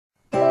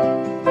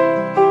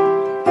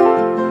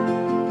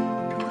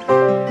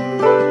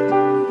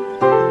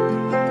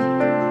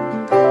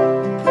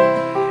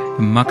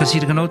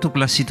Mankasirikanao tompo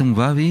lasitiny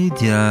vavy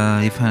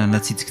dia efa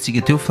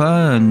natsidikitsika teo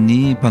fa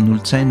ny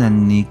mpanolotsaina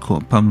ny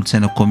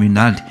mpanolotsaina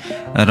communaly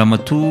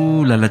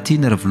Ramatoa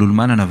Lalatiana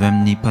Ravololomanana avy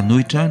amin'ny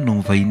mpanohitra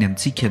no vahiny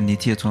amintsika amin'ny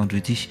ity atoandro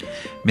ity.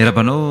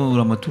 Miarabanao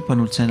Ramatoa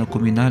mpanolotsaina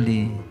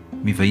communaly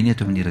mivahiny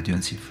ato amin'ny radio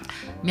Antsiva.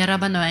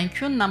 Miarabanao ihany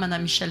koa namana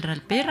Michel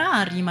Ralbera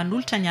ary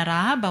manolotra ny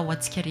arahaba ho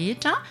antsika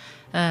rehetra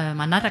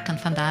manaraka ny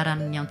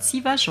fandaharan'ny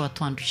Antsiva zao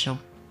atoandro izao.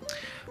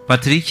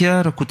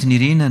 Patrika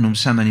Rakotinirina no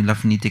misana ny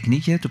lafiny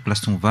teknika to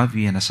plaston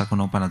vavy anasako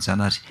anao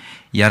mpanajana azy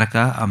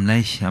iaraka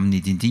aminay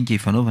amin'ny dindinka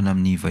ifanaovana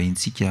amin'ny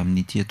vahintsika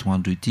amin'ny ity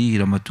atoandro ity.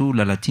 Ramatoa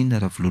Lalatiana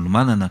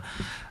Ravololomanana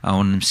ao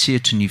amin'ny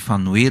misehitry ny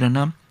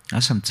fanoherana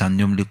asa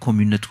mijanona eo amin'ilay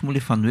commune tokoa moa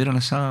ilay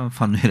fanoherana sa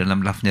fanoherana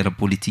amin'ny lafiny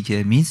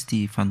ara-politika mihitsy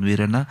ty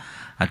fanoherana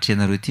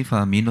atreanareo ity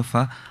fa mino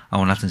fa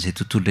ao anatin'izay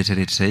tontolo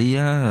rehetrarehetra zay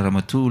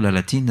Ramatoa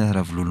Lalatiana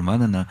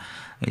Ravololomanana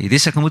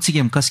resaka moa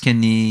tsika mikasika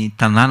ny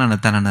tanànana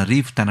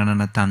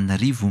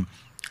Tananarivo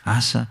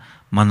asa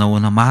manao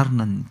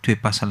anamarina ny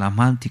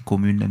toe-pahasalamana ty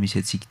commune misy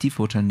atsika ity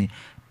fa ohatrany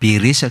be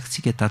resaka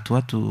tsika tato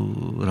ato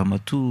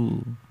Ramatoa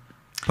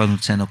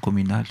mpanolotsaina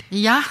communaly.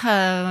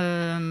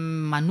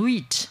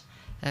 Manohitra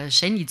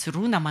zay ny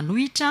joroana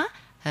manohitra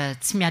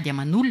tsy miady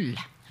aman'olona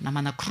na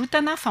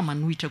manakorotana fa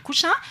manohitra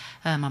kosa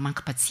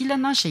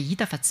mamanky-patsilana zay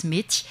hita fa tsy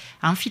mety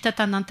amin'ny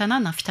fitantanana tanàna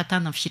amin'ny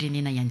fitantanana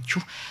firenena ihany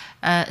koa.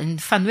 Ny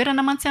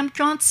fanoherana mantsy ihany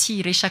koa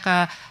tsy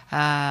resaka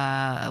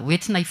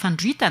hoentina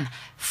ifandroitana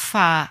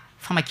fa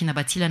famakina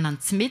batsilana ny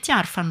tsy mety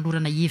ary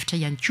fanolorana hevitra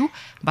ihany koa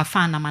mba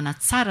fahanamana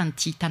tsara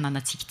ny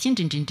tanànantsika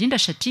ity indrindra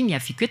satria ny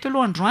aviko eto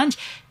aloha androany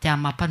dia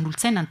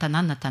mampanolotsaina ny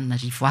tanàna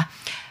Tananarivo.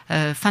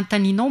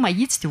 Fantaninao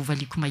mahitsy dia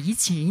hovaliko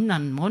mahitsy inona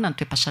ny moana ny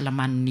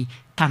toe-pahasalaman'ny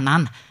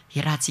tanàna.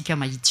 Rahantsika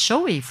mahitsy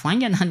zao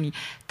voaingana ny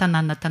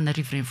tanàna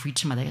Tananarivo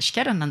renivohitra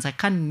Madagasikara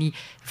nanjakany ny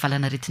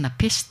valanaretina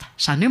pesta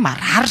zany hoe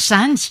marary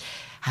zany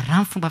ary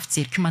raha ny fomba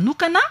fijeriko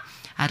manokana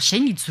ary zay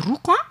ny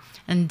joroko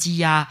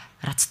dia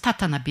ratsy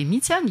tatana be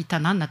mihitsy ny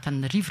tanàna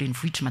Tananarivo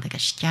renivohitra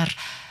Madagasikara.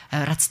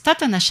 Ratsy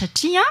tatana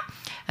satria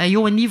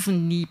eo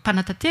anivon'ny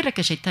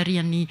mpanatanteraka izay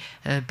tarihan'ny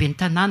ben'ny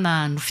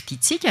tanàna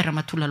nofiditsika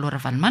Ramatoa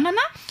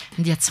Lalatiana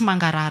dia tsy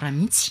mangarahara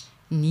mihitsy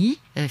ny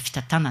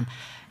fitantanana.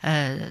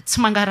 Tsy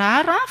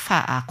mangarahara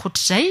fa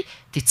akoatr'izay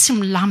dia tsy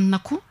milamina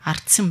koa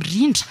ary tsy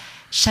mirindra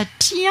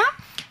satria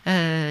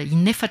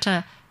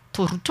inefatra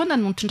taorotona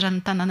no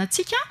nitondran'ny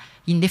tanànantsika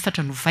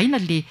inefatra novaina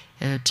le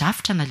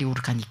drafitra na le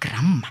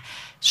organigramme.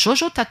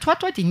 Zao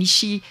tatoato dia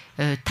nisy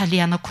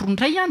tale anankiroa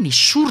indray ny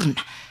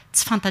sorona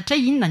tsy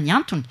fantatray inona ny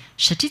antony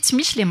satria tsy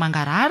misy le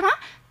mangarahara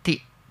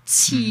dia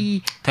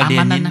tsy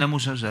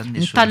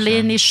ny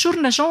taleany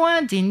sorona zao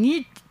dia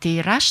ny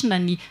rasina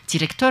ny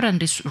directeur ny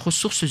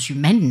ressources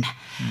humaines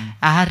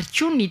ary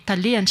koa ny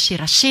taleany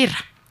serasera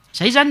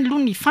zay zany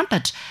aloha ny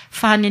fantatra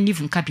fa ny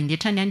anivon'ny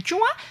kabinetrany ihany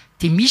koa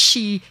dia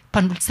misy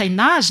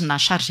mpanolotsaina azy na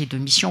chargé de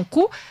mission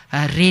koa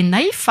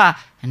renay fa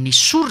ny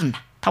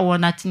sorona tao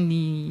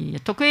anatin'ny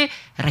ataoko hoe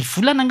ray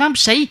volana angambo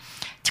zay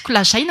tiako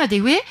lazaina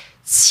dia hoe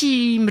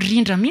tsy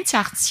mirindra mihitsy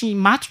ary tsy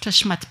matotra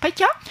sy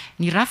matipaika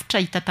ny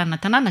rafitra hitantanana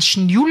tanàna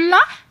sy ny olona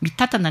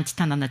mitatana ny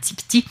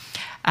tanànantsika ity.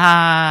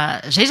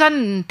 Zay zany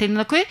ny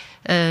tenanako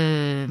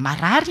hoe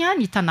marary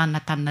ny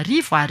tanàna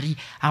Tananarivo ary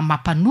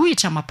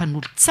mampanohitra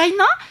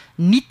mampanolotsaina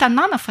ny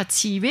tanàna fa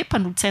tsy hoe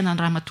mpanolotsaina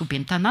ny ramatoa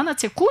ben'ny tanàna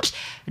tsy akory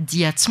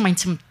dia tsy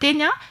maintsy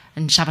miteny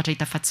ny zavatra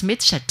hita fa tsy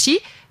mety satria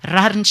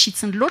rary ny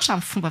sitsiny loatra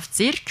amin'ny fomba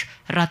fijeriko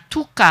raha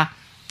toka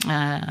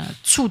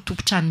tsy ho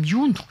tompotrany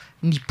miono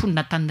ny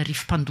mponina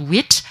Tananarivo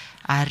mpandohetra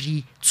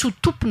ary tsy ho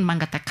tompony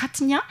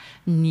mangatakatiny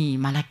ny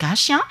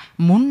malagasy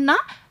monina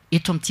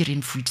eto amin'ity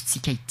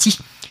renivohitritsika ity.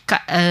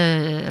 Ka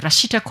raha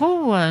sitraka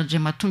ao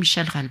Ramatoa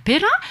Michel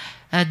Ralbera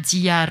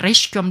dia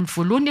raisiko amin'ny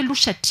voalohany aloha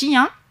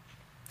satria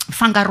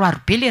fangaroaro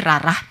be le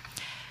raharaha.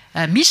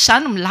 Misy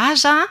zany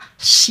milaza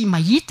sy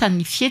mahita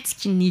ny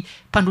fihetsiky ny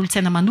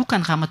mpanolotsaina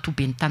manokana Ramatoa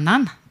ben'ny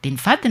tanàna dia ny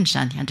vadiny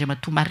zany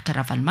Andriamatoa Marika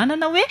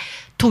Ravalomanana hoe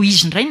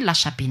tohizo indray ny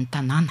lasa ben'ny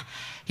tanàna.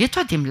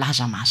 Eto dia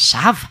milaza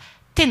mazava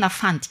tena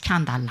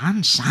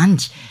fandika-ndalàna zany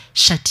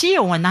satria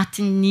ao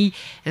anatin'ny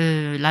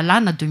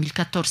lalàna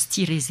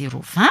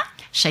 2014-020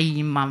 izay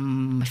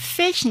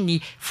mifehy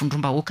ny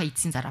vondrom-bahoaka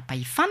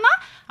hitsinjara-pahefana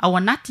ao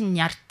anatin'ny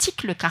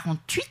article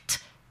 48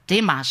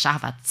 dia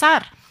mazava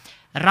tsara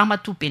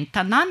Ramatoa ben'ny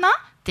tanàna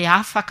dia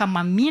afaka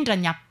mamindra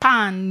ny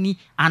apahan'ny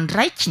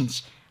andraikiny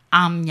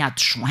amin'ny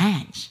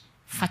adjoiny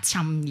fa tsy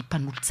amin'ny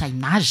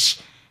mpanolotsaina azy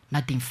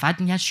na dia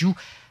mivadiny azy io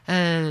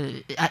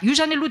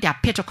zany aloha dia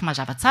apetrako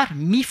mazava tsara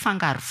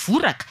mifangaro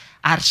voraka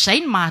ary zay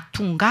ny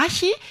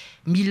mahatongahy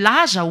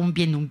milaza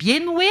ombieno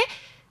hoe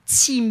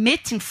tsy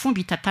mety ny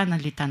fomba hitantanana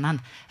le tanàna.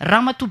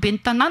 Ramatoa ben'ny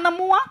tanàna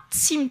moa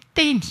tsy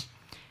miteny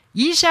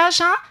izy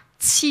aza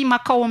tsy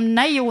makao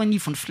aminay eo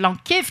anivon'ny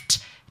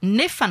filankevitra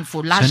nefa ny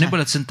voalaza zany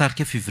mbola tsy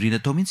nitarika fivoriana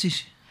tao mihitsy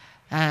izy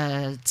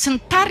tsy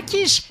nitarika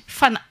izy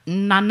fa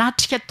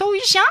nanatrika tao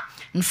izy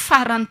ny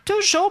farany teo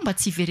zao mba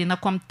tsy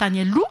hiverenako amin'ny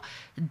tany aloha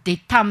dia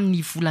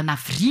tamin'ny volana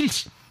avrily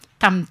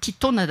tamin'ity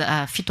taona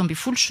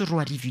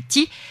 17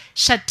 ity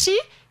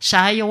satria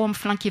zahay ao amin'ny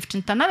flankevitry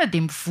ny tanàna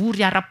dia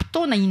mivory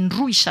ara-potoana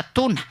indroa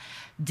isa-taona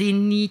dia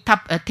ny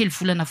telo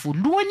volana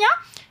voalohany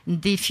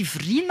dia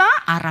fivoriana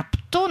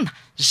ara-potoana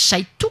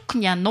zay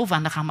tokony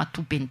anaovana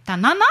ramatoabe ny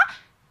tanàna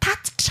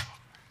tatitra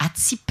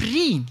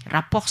atsipiriny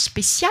rapport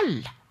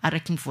spécial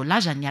araky ny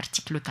voalaza ny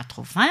article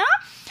 80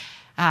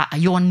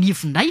 eo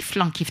anivonay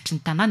flankevitry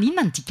ny tanàna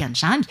inona ny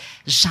dikan'izany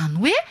zany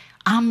hoe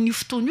amin'ny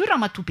fotoana io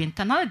ramatoabe ny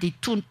tanàna dia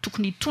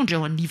tokony hitondra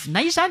eo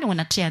anivonay zany eo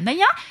anatrehanay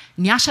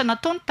ny asa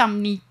nataony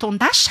tamin'ny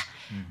taondasa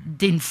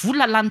dia ny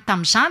vola lany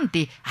tamin'izany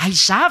dia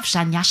aizavy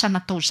zany asa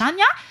natao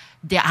zany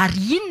dia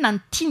ary inona ny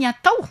tiany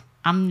atao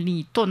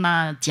amin'ny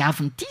taona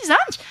diaviny ity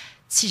zany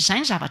tsy izay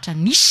ny zavatra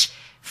nisy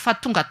fa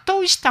tonga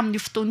tao izy tamin'ny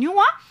fotoana io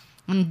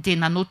dia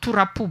nanao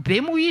torapo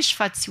be moa izy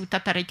fa tsy ho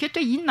tataraiky eto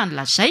hoe inona ny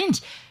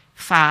lazainy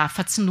fa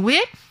tsy ny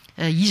hoe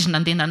izy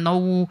nandeha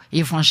nanao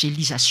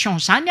évangélisation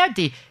zany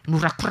dia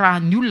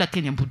norakorahany olona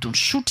teny ambodiny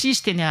sotry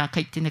izy teny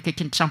akaiky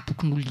ny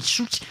trampokon'olona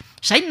isotry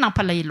zay ny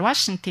nampalahelo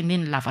azy sy ny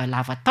teneny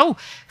lavalava tao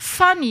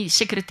fa ny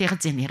secrétaire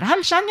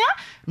général zany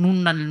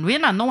nonany hoe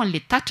nanao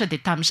an'le tatra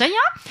dia tamin'izay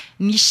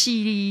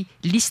nisy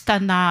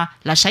listana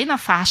lazaina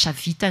fa asa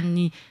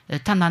vitan'ny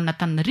tanàna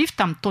Antananarivo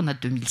tamin'ny taona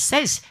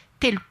 2016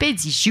 telo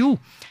pejy izy io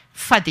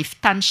fa dia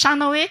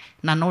fitanisana hoe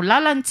nanao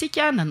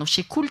lalantsika nanao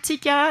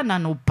sekolitsika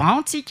nanao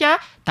bantsika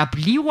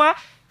dabilio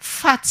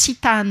fa tsy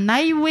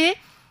hitanay hoe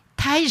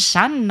taiza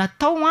zany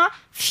natao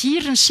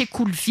firy ny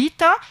sekoly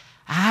vita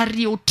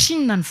ary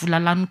ohatrinona ny vola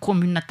lan'ny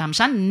commune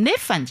tamin'izany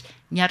nefany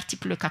ny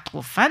article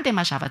 80 dia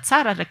mazava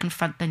tsara araky ny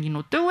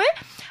fanontanianao teo hoe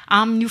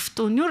amin'ny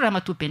fotoana io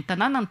ramatoabe ny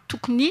tanàna ny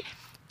tokony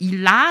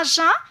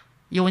ilaza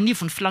eo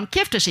anivon'ny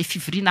flankevitra zay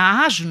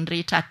fivoriana azo ny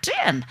rehetra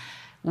atrehana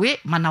hoe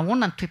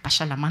manahoana ny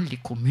toe-pahasalaman'le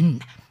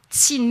commune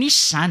tsy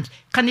nisy zany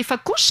kanefa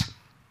kosa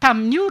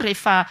tamin'io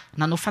rehefa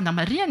nanao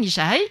fanamariana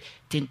izahay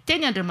dia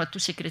niteny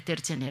andriamatoa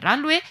secrétaire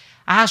général hoe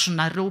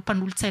azonareo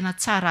mpanolotsaina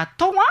tsara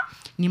atao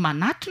ny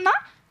manatona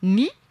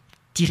ny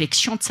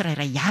direction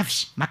tsirairay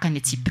avy makany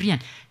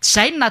atsipriany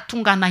zay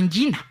natonga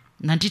nangina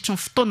nandritry ny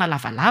fotoana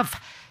lavalava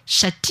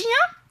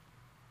satria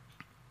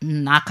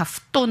naka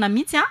fotoana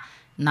mihitsy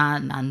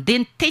nandeha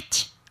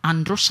nitety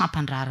an'ireo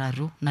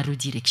sampandrarareo nareo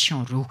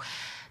direction reo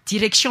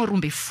direction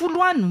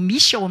 12 no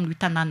misy ao amin'ny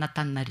tanàna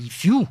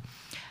Antananarivo io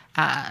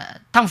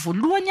tamin'ny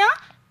voalohany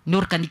ny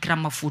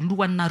organigramme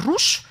voalohany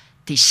naroso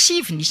dia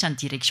 5 nisan'ny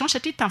direction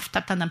satria tamin'ny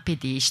fitatana amin'ny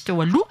PDS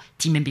teo aloha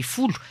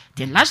 10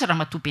 dia nilaza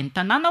ramatoabe ny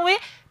tanàna hoe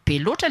be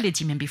loatra le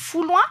 10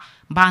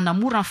 mba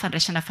hanamora ny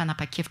fandraisana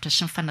fanapa-kevitra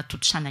sy ny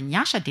fanatotosana ny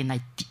asa dia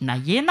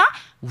nahena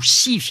ho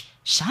 5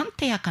 zany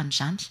tehaka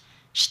an'izany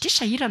satria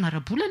sahirana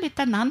rabola le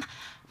tanàna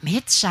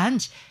mety zany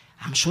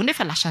amin'izao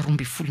nefa lasa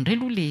 12 indray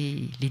aloha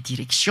le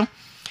direction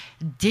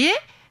dia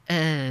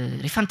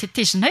rehefa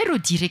nitetezinay ireo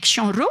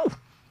direction reo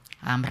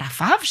amin'ny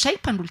rahavavy zay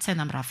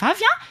mpanolotsaina amin'ny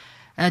rahavavy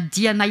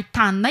dia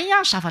nahitanay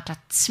zavatra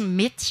tsy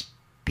mety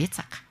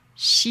betsaka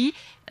sy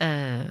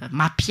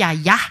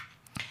mampiaya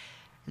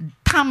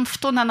tamin'ny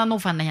fotoana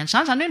nanaovanay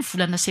an'izany zany hoe ny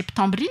volana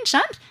septembre iny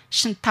zany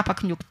sy ny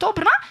tapaky ny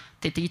oktobra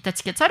dia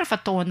hitantsika tsara fa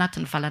tao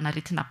anatin'ny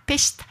valanaretina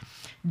pesta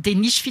dia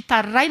nisy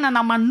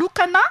fitarainana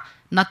manokana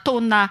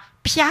nataona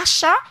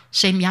mpiasa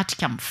zay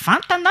miatrika amin'ny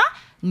vantana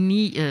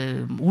ny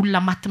olona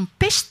maty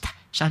mipesta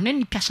zany hoe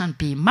ny mpiasany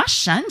BMH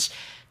zany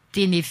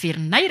dia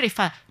neverinay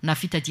rehefa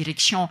navita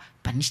direction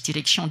nisy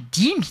direction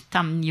 10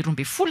 tamin'ny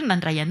 12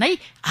 nandray anay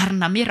ary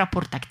name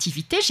rapport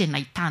d'activité zay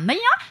nahitanay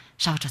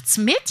zavatra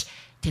tsy mety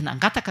dia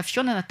nangataka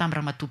fionana tamin'ny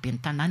ramatoabe ny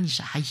tanàna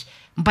izahay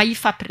mba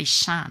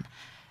hifampiresahana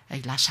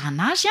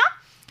ilazana azy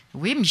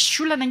hoe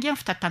misy olana ange amin'ny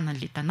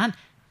fitantanan'le tanàna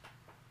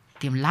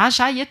dia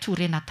milaza eto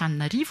rena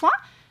Antananarivo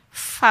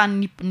fa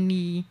ny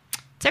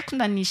tsy haiko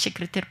na ny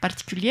secrétaire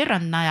particulière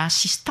na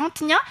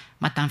assistanteny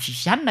madame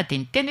Viviane dia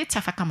niteny hoe tsy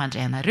afaka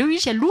mandray anareo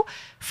izy aloha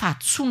fa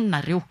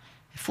atsononareo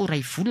fo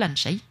ray volana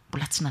zay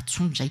mbola tsy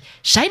natsono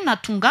zay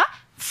natonga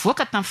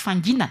voaka tamin'ny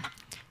fanginana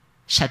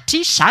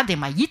satria za dia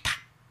mahita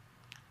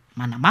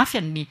manamafy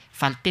amin'ny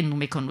valiteny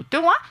nomeko anao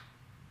teo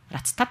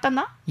raha tsy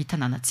tatana ny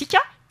tanànantsika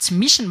tsy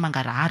misy ny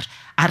mangarahara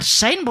ary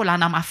zay ny mbola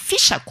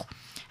namafisako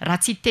raha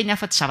tsy teny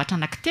afa-tsy zavatra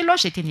anankitelo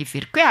zay teny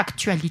everiko hoe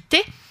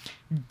actualité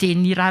dia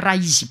ny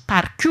raharaha izy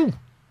parko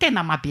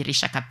tena mahabe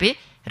resaka be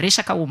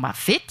resaka ho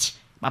mavety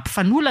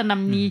mampifanolana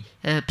amin'ny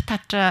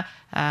mpitatitra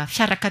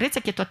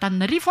fiarakaretsaka eto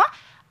Antananarivo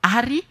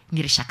ary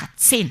ny resaka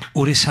tsena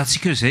ho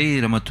resantsika eo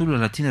zay ramatolo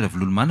Lalatiana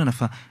Ravololomanana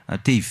fa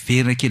te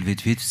hiverina kely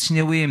vetivety tsy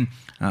ny hoe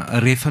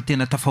rehefa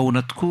tena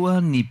tafahoana tokoa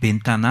ny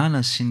ben'ny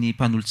tanàna sy ny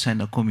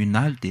mpanolotsaina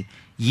communal dia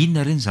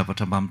inona reny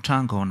zavatra mba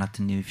mitranga ao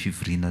anatin'ny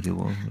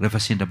fivorianareo rehefa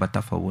sendra mba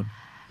tafahoana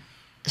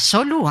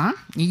zao aloha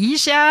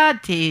izy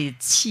dia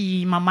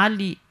tsy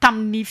mamaly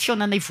tamin'ny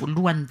fionanay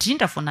voalohany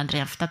indrindra vao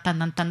nandray amin'ny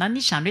fitantanany tanàna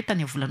izy zany hoe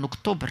tany amin'ny volana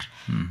oktobra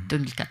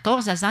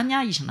 2014 zany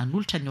izy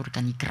nanolotra ny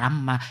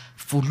organigramme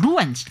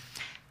voalohany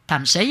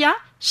tamin'izay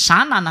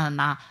za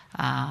nanana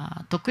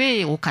ataoko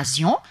hoe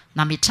occasion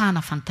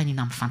nametrahana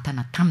fanontaniana amin'ny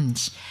vantana taminy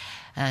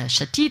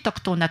satria hitako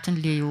tao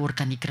anatin'le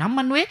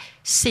organigramme ny hoe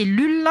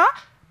cellule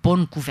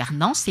bonne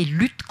gouvernance et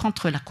lutte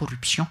contre la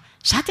corruption.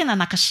 Za tena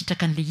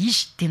nakasitraka an'le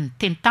izy de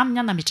niteny taminy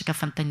a nametraka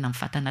fanontanina amin'ny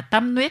vatana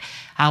taminy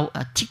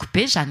hoe tiako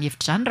be zany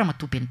hevitra zany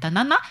ramatoabe ny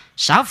tanàna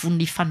za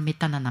von'ny fanome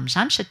tanàna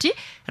amin'izany satria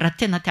raha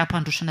tena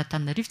te-hampandrosana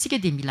Antananarivo tsika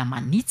de mila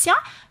manitsy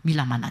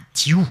mila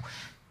manadio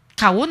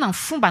ka ahoana ny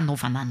fomba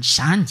anaovana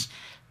an'izany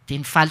de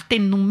ny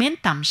valiteny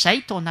nomeny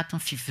tamin'izay tao anatin'ny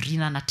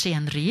fivirinana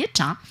trehany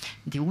rehetra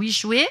de hoy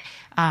izy hoe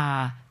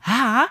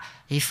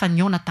efa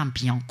niona tamin'ny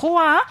Bianco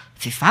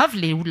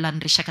vehivavy le olona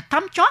nyresaka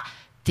tamiko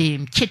de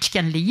miketrika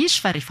an'le izy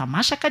fa rehefa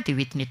masaka de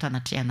hoetiny eto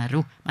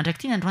anatrehanareo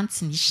mandraky ity androany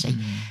tsy nisy zay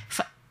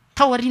fa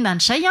tao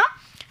aorianan'izay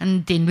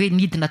de ny hoe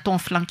nidina tao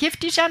amin'ny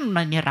filan-kevitra izy no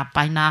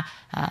naniara-baina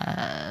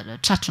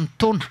tratry ny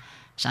taona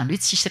zany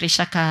hoe tsisy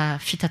resaka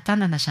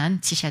fitantanana zany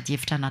tsisy ady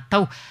hevitra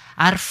natao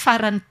ary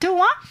farany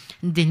teo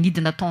de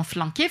nidina tao amin'ny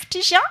filan-kevitra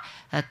izy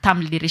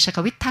tamin'le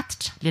resaka hoe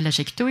tatitra le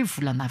lazaiko teo hoe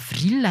volana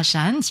avril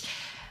zany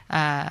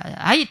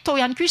tao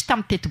ihany koa izy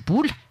tamin'ny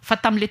tetibola fa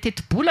tamin'le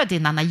tetibola de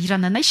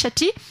nanahirana anay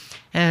satria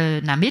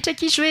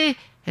nametraka izy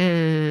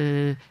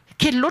hoe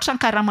kely loatra ny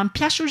karama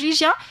mpiasa ozy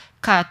izy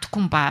ka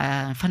tokony mba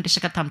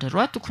fanresaka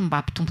tamin'ireo tokony mba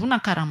ampitomboana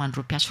ny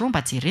karaman'ireo mpiasa reo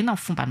mba jerena ny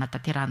fomba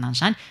natanterahana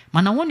an'izany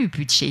manahoana io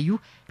budget io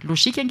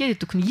logika nge de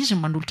tokony izy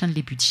manolotra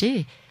an'le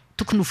budget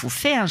tokony ho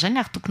voafehany zany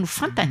ary tokony ho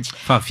fantany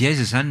fa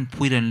viaiza zany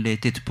nipoiran'le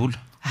tetibola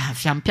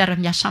avy amin'ny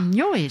mpiara-miasa amin'ny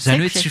eo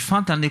zany hoe tsy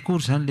fantany le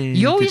kory zany le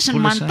eo izy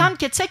ny manontany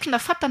ka tsy haiko na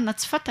fantany na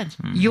tsy fantany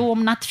eo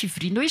aminaty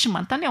fivirina eo izy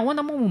manontany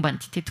ahoana moa momba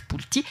n'ity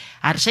tetibola ity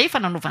ary zay efa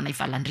nanaovana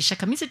ivalany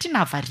resaka mihitsy satria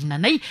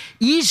nahavariananay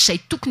izy zay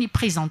tokony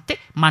présenter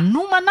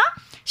manomana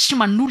sy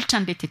manolotra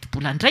an'le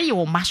tetibola indray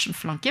eo mason'ny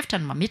filan-kevitra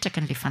ny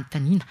mametraka an'le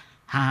fanontaniana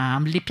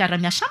amin'le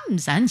mpiara-miasa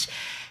aminy zany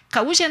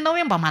ka ozy ianao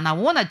hoe mba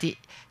manahoana de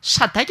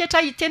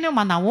sadaikatra hiteny hoe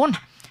manahoana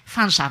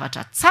fa ny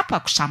zavatra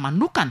tsapako za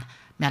manokana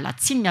miala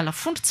tsiny miala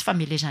fondro tsy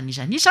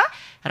famelezan'izanisa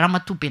raha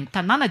matobe ny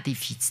tanàna de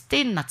vitsy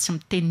teny na tsy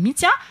miteny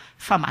mihitsy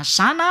fa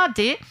mazana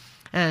de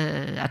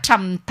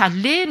hatramin'ny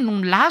tale no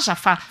milaza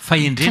fa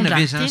fahendrena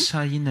ve zany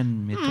sa inany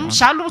mety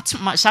za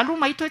aloha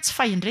mahita hoe tsy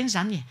fahendrena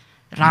zany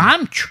raha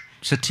amiko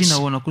satria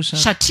nahoana kosa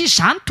satria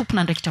zany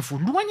tompona andraikitra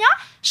voalohany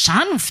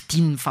zany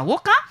vidin'ny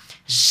vahoaka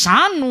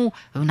zano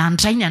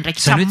nandray ny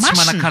andraikitra masina zany hoe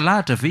tsy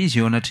manakalahatra ve izy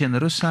eo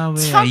anatrehanareo sa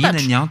hoe ahina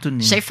ny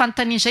antony zay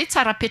fanontaniana zay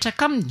tsara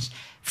apetraka aminy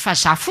fa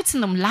za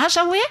fotsiny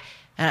milaza hoe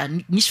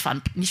nisy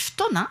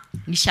fotoana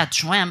nisy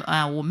adjoint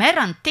au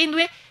maire ny teny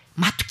hoe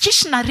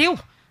matokisinareo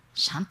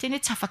zany teny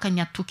hoe tsy afaka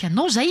niatoky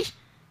anao zay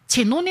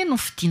tsy anao ne no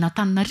fidina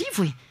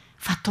Antananarivo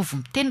fa ataovy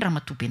miteny raha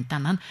matobe ny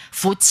tanàna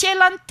vao tsy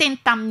ela ny teny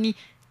tamin'ny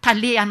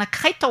tale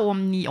anankiray tao ao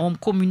amin'ny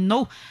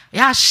communenao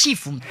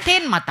sivo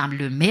miteny madame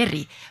le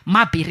maire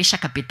mabe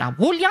resaka be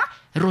daholo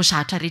reo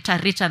zahatra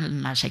rehetrarehetra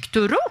nazaiko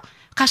teo reo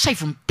ka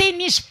saivo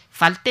miteny izy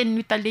valiteny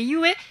ny tale io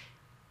hoe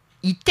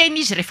iteny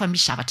izy rehefa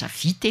misy zavatra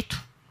vita eto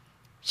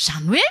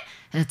zany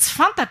hoe tsy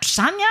fantatro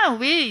zany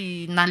hoe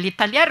na le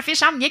taliary ve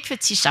zany miaiky fa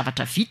tsisy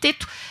zavatra vita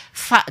eto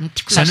fa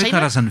nytiako lazay hoe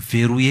karazany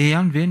verrouillé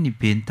ihany ve ny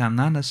be ny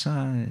tanàna sa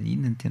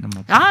inona ny tena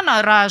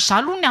na raha za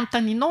aloha ny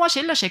anontanianao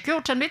zay lazaiko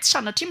hoe ohatrany hoe tsy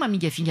sanatria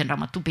mamingavinga ny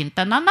raha matobe ny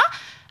tanàna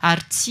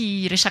ary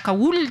tsy resaka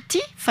olona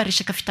ity fa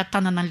resaka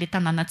fitantanana an'le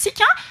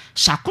tanànantsika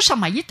za kosa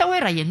mahita hoe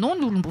raha ianao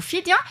ny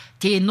olom-bofidy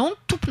de ianao ny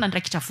tompona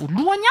andraikitra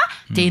voalohany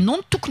de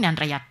ianao ny tokony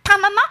andray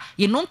atanana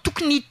ianao ny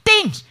tokony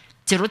hiteny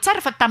jereo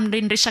tsara fa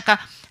tamin'ireny resaka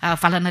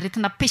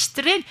valanaretina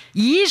peste reny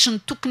izy ny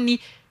tokony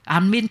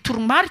anome ny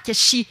toromarika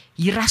sy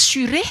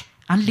irassuré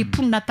an'le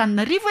mponina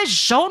Antananarivo hoe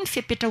zao ny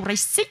fiapetra ho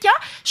raisitsika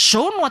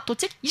zao no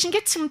ataotsika izy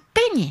nge tsy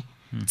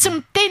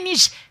miteny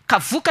izy ka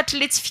vokatry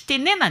le tsy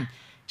fitenenany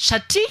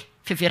satria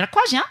fiheverako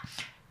azy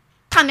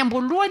tany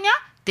am-boalohany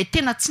de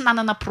tena tsy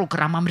nanana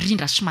programa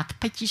mirindra sy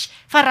matipaika izy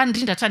fa raha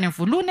nirindra trany amin'ny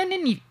voalohany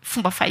any ny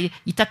fomba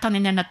hitatany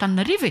any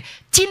Antananarivo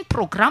tia ny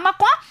programa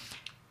koa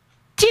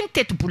tia ny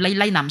tetibola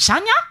ilaina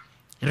amin'izany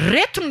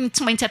reto ny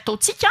tsy maintsy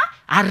ataotsika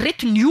ary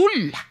reto ny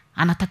olona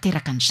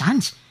anatanteraka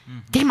an'izany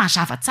de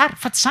mazava tsara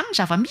fa tsy zany ny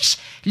zava-misy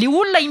le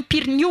olona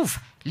impiry ny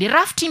ova le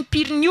rafitra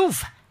impiry ny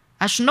ova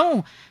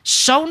azonao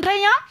zao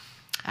ndray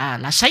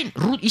lasaina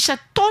isa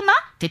taona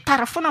de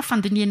tara foana ny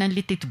fandiniana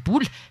an'le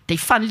tetibola de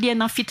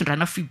ifaniliana ny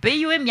fitondrana fibe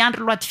io hoe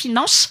miandry loi de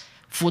finance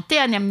voté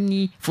any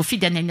amin'ny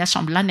voafidy any amin'ny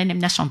assemblée any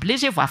amin'ny assemblée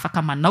zay vao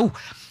afaka manao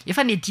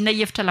efa nedina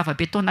hevitra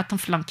lavabe tao anatin'ny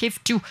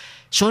filan-kevitra io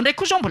zao ndray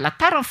koa zao mbola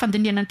tara ny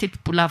fandiniana ny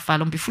tetibola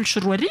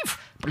 2024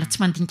 mbola tsy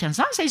mandinika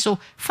an'izany zay zao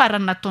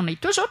farany nataona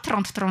ito zao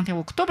 30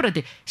 octobre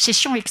de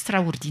session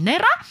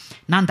extraordinaire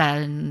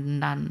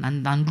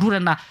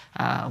nanolorana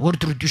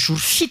ordre du jour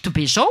fito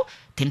be zao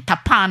de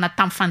nitapahana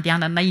tamin'ny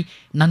fandehananay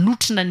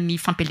nanotrina ny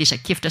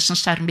fampelezan-kevitra sy ny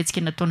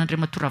sarymetsika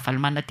nataon'Andriamatora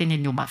Ravololomanana teny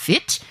an'io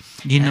mavety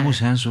inona moa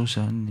zany zao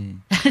zany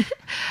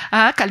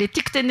ka le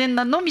tiako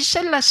tenenanao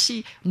Michel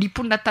sy ny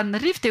mponina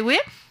Antananarivo de hoe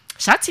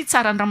za tsy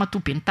tsara ny raha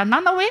matobe ny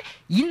tanàna hoe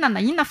inona na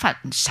inona fa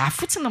za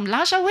fotsiny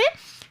milaza hoe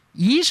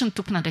izy ny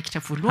tokony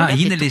andraikitra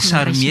voalohany ina le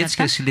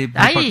sarymetsika sy le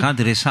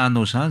propagande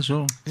resahanao zany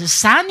zao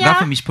zany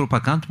fa misy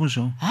propagande moa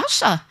zao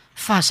asa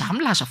fa za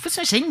milaza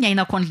fotsiny zay ny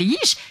ainako an'le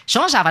izy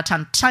zao ny zavatra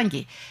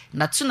nitrangy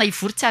natsona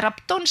ivory tsy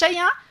ara-pitaony zay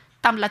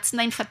tamin'ny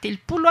latsinainy fa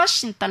 30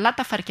 sy ny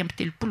talata faraka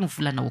amin'ny 30 ny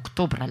volana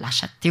oktobra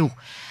lasa teo.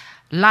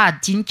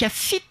 Lahadinika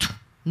 7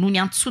 no ny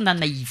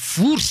antsonana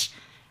ivory.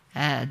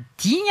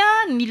 Dia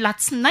ny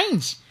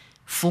latsinainy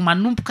vao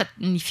manomboka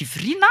ny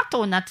fivoriana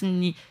tao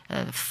anatin'ny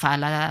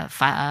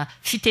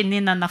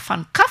fitenenana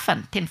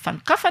fanokafana, teny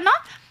fanokafana,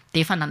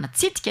 dia efa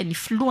nanatsidika ny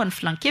filohan'ny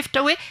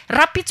filan-kevitra hoe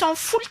raha pitso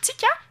amin'ny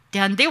folontsika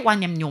dia andeha ho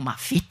any amin'ny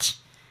Omavety.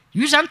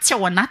 Io zany tsy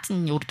ao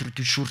anatin'ny ordre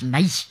du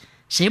journée.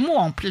 Zay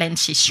moa en pleine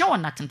session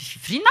anatin'ny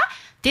fivoriana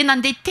dia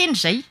nandeha teny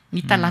zay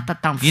ny talata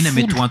tamin'ny ina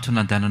mety ho antony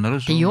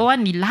andananareo dia eo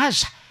ny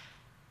laza.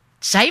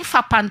 Zay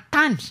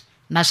mifampanontany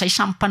na zay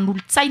samy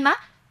mpanolontsaina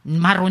ny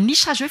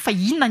maronisa azy hoe fa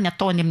inona ny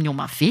atao any amin'ny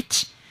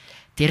Omavety.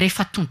 Dia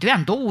rehefa tonga hoe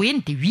andao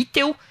hoeny dia 8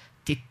 eo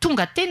dia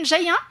tonga teny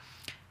zay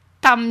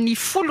tamin'ny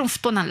 10 ny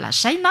fotoana ny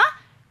lazaina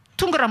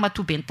tonga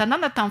ramatoa ben'ny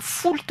tanàna tamin'ny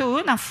 10 teo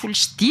eo na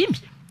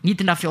 10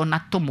 nidina avy ao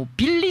anaty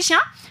tomobile izy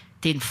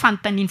dia ny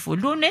fanontaniany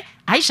voalohany hoe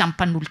aiza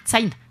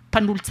mpanolontsaina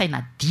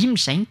 5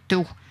 zay ny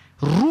teo,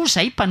 2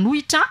 zay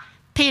mpanohitra,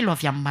 3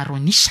 avy amin'ny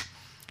maronisa.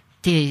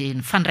 Dia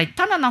ny fandray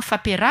tanana amin'ny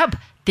fampiarahaba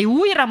dia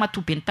hoy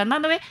ramatoa ben'ny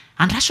tanàna hoe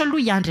andraso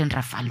aloha iandry ny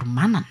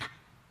Ravololomanana.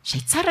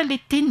 Zay tsara le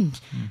teniny.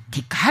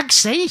 Dia gaga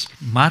zay.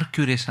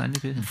 Marque resany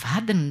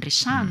vadiny ny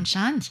resahany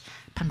zany.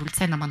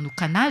 Mpanolontsaina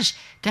manokana azy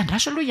dia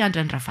andraso aloha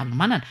iandry ny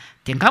Ravololomanana.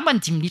 Dia angamba ny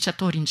 10 minitra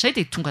tao aorian'izay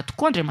dia tonga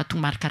tokoa Andray Matoa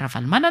marika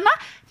Ravololomanana,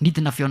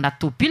 nidina avy ao anaty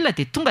tômôbila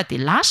dia tonga dia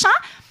lasa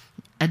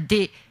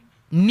dia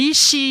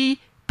nisy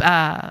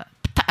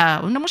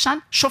ona moa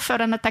zany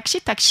chauffeur-na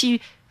taxi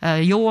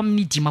eo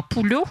amin'ny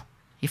 50 eo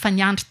efa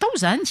niandry tao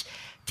zany.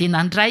 Dia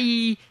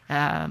nandray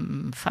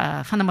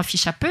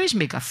fanamafisam-peo izy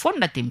mégaphone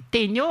dia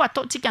miteny eo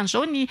ataontsika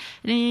an'izao ny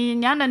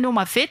anany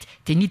Omavety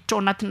dia niditra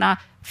ao anatina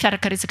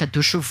fiarakaretsaka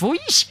 2 chevaux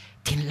izy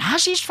dia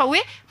nilaza izy fa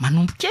hoe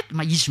manomboka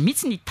eto izy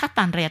mihitsy ny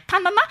tatany ray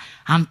an-tanana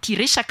amin'ity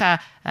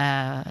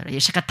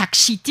resaka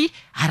taxi ity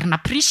ary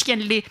naprisika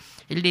an'le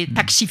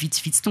taxi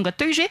vitsivitsy tonga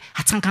teo izy hoe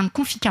atsangany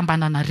koa ny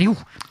fikambananareo.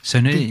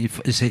 Zany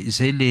hoe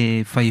zay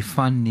le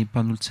fahefan'ny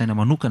mpanolontsaina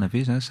manokana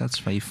ve zany sa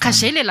tsy fahefana? Ka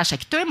zay le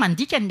lazako teo hoe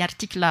mandika ny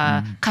article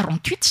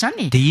 48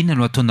 zany. Dia inona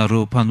no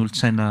ataonareo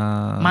mpanolontsaina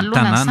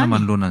tanàna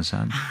manoloana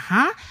an'izany?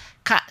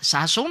 Ka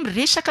za zao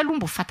miresaka aloha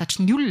mbo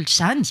fantatry ny olona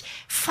zany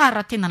fa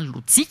raha tena ny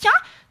lojika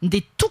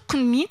dia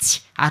tokony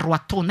mihitsy ary ho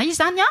ataonay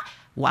zany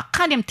ho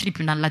akany amin'ny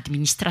tribunal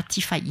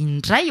administratif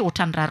indray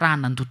ohatran'ny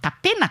rarahana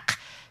andotam-penaka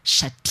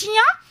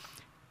satria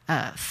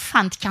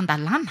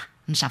fandikan-dalàna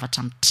ny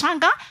zavatra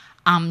mitranga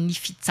amin'ny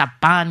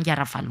fitsabahan'ny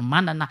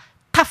Ravololomanana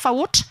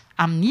tafahoatra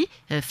amin'ny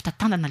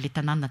fitantanana le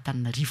tanàna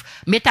Antananarivo.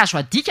 Mety azo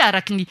adika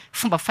araky ny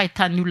fomba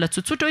fahitan'ny olona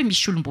tsotsotra hoe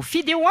misy olona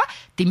voafidy eo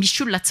dia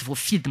misy olona tsy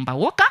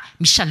voafidim-bahoaka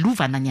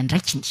misalovana ny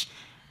andraikiny.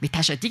 Mety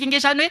azo adika nge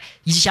zany hoe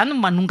izy ihany no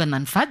manongana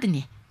ny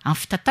vadiny amin'ny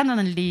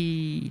fitantanana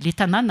le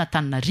tanàna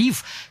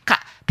Antananarivo. Ka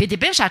be dia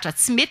be ny zavatra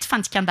tsy mety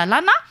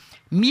fandikan-dalàna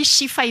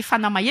misy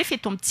fahefana mahefy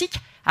eto amintsika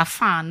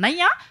ahafahanay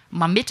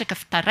mametraka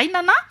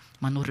fitarainana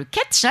manao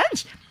requête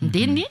zany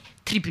dia ny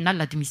tribunal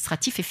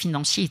administratif et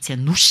financier etsy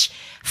Anosy.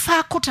 Fa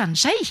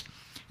akoatran'izay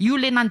io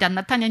le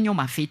nandehanana tany any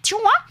Omavety io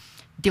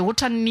dia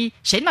ohatran'ny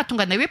zay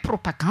nahatonga anay hoe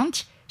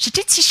propagandy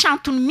satria tsisy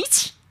antony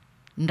mihitsy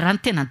raha ny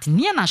tena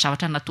dinihana ny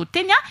zavatra natao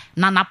teny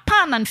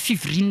nanapahana ny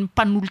fivorian'ny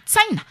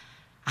mpanolontsaina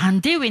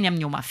andeha ho eny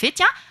amin'ny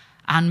Omavety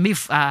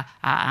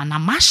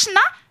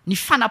anamasina ny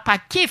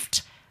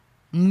fanapahan-kevitra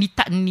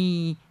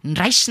ny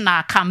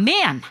raisina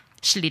kamehana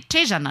sy le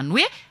trezana ny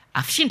hoe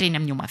afindra eny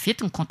amin'ny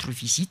Omavety ny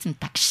contre-visite ny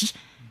taxi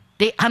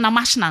dia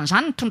anamasina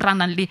an'izany ny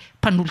tondrana an'le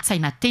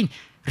mpanolontsaina teny.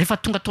 Rehefa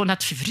tonga tao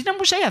anaty fivoriana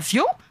moa zay avy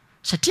eo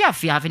satria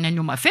avy eny amin'ny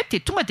Omavety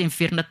dia tonga dia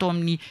miverina tao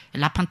amin'ny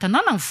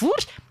lampantanàna ny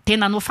vory dia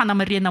nanao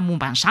fanamarihana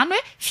momba an'izany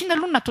hoe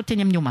finalona natao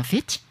teny amin'ny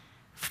Omavety.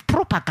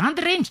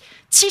 Propagande reny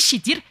tsisy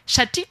idira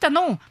satria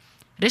tanao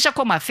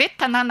resaka Omavety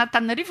tanàna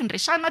Antananarivo ny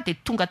resahana dia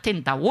tonga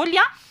teny daholy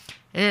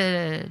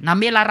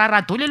namela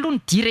raharaha daholo aloha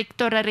ny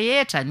directeur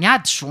rehetra ny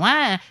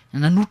adjoint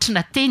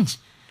nanotrina teny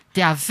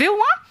dia avy eo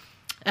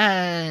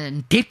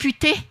ny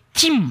député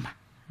Kim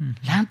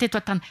la teto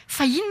atana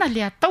fa inona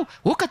le atao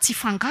oka tsy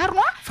fangaro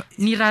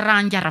ny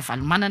rarahan'ny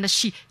Ravololomanana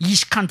sy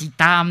izy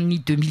candidat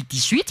amin'ny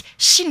 2018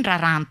 sy ny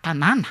rarahan'ny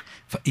tanàna.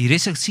 Fa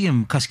iresaka tsika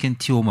mikasika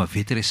n'ity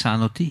Omavety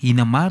resahanao ty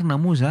ina marina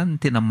moa zany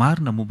tena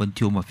marina momba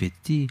n'ity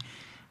Omavety ty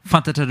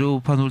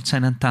fantatrareo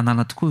mpanolontsaina ny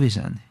tanàna tokoa ve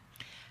zany?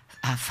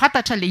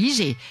 Fantatra le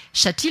izy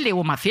satria le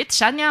Omavety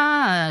zany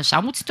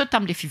za moa tsy teo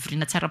tamin'le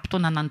fivoriana tsy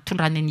ara-potoana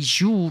nanotondrany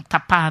an'izy io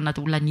tapahana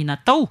olaniana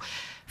tao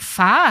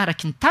fa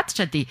araky ny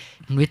tatitra dia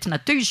noentina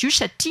teo izy io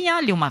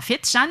satria le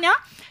Omavety zany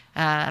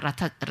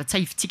raha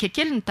tsahivitsika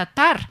kely ny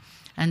tantara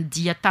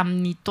dia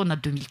tamin'ny taona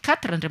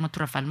 2004 Andray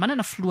Matoa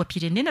Ravololomanana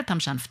filoham-pirenena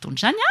tamin'izany fotoana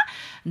zany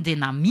dia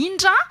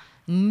namindra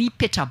ny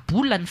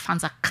petrabola ny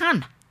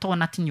fanjakana tao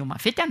anatin'ny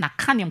Omavety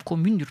nakany amin'ny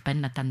commune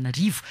urbaine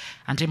Antananarivo.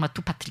 Andray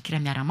Matoa Patrick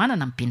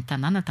Ramiaramanana amin'ny ben'ny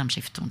tanàna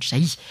tamin'izay fotoana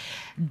izay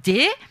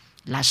dia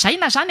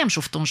lazaina zany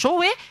amin'izao fotoana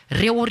izao hoe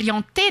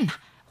réorientena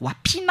ho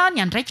ampiana ny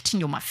andraikitry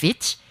ny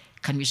Omavety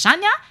ka noho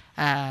izany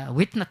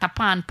hoentina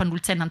tapahan'ny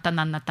mpanolontsaina ny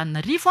tanàna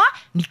Antananarivo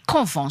ny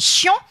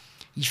convention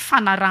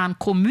ifanarahan'ny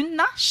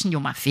commune sy ny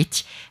eo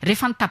mavety.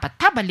 Rehefa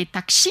nitabataba le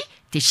taxi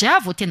de zay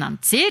vao tena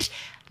mijery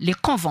le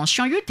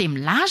convention io de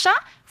milaza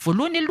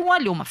voalohany aloha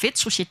le eo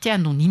mavety société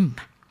anonyme.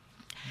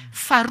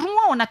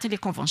 Faharoa ao anatin'le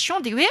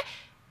convention de hoe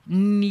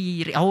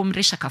ny ao amin'ny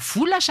resaka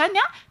vola zany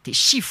de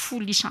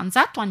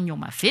 700 an'ny eo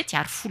mavety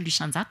ary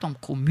 700 amin'ny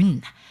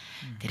commune.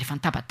 De rehefa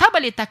nitabataba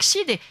le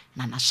taxi de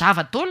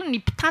nanazava daholo ny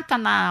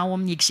mpitantana ao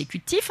amin'ny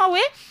exécutif hoe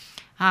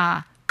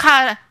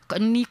ka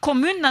ny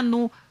commune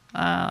no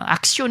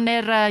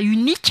actionnaire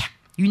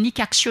unique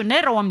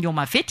actionnaire ao amin'ny eo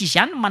mavety izy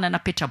ihany no manana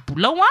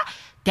petrabola ao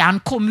de any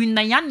commune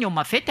ihany ny eo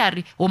mavety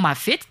ary eo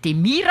mavety de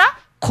mira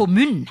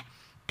commune.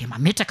 De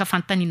mametraka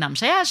fanontaniana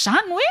amin'izay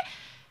zany hoe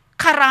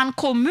karaha ny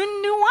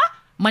commune io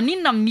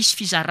maninona misy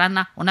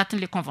fizarana ao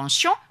anatin'le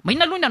convention,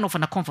 maninona aloha ny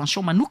anaovana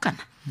convention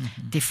manokana.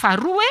 De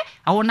faharoa hoe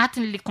ao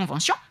anatin'le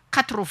convention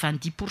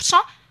 90%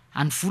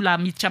 any vola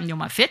miditra amin'ny eo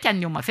mavety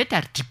any eo mavety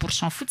ary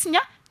 10% fotsiny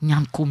ny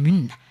any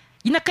commune.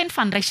 Inaka ny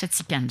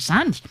fandraisantsika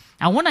an'izany,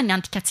 ahoana ny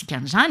andikatsika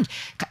an'izany,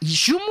 ka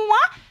izy io moa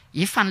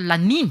efa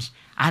nylaniny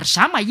ary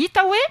za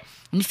mahita hoe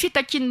ny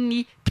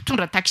fitakin'ny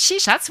mpitondra taxi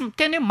za tsy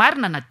miteny hoe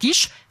marina na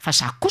diso fa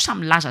za kosa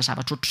milaza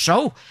zavatra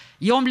ohatr'izao.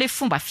 Eo amin'le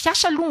fomba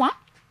fiasa aloha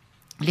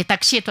le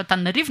taxi eto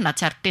Antananarivo na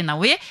tsy ary tena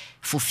hoe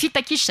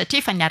voafitaka izy satria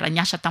efa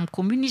niara-niasa tamin'ny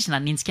commune izy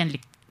nanenjika an'le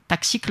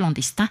taxi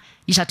clandestin.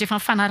 Izy satria efa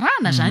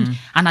mifanarahana zany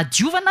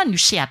anadiovana ny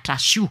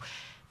sehatrasy io.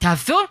 De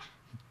aveo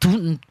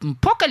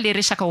mipoka le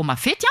resaka ao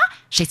mavety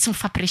zay tsy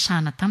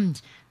mifampiresahana taminy.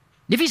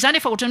 Nefa izy zany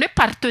efa ohatrany hoe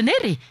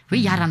partenaire hoe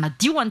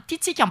iaranadio an'ity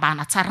tsika mba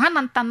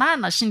hanatsarana ny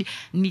tanàna sy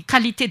ny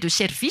qualité de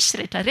service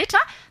rehetrarehetra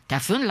de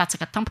aveo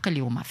nilatsaka tampoka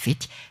le ao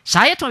mavety.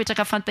 Za eto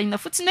mipetraka fanontaniana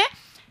fotsiny hoe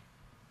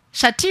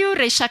satria io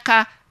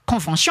resaka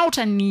convention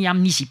ohatrany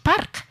amin'izy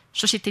park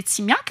société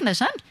tsy miankina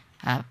zany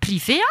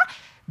privé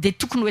de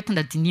tokony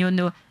hoentina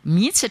dinihana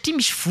mihitsy satria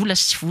misy vola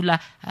sy vola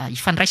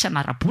ifandraisana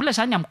arabola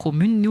zany amin'ny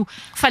commune io.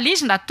 Fa le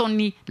izy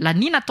nataony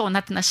lanina atao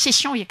anatina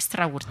session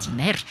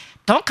extraordinaire.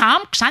 Donc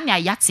amiko zany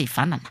ayatsy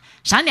evanana.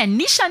 Zany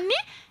anisany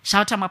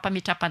zavatra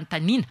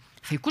mampametra-panontaniana.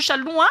 Fa kosa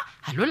aloha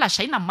aleo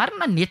lazaina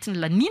marina netiny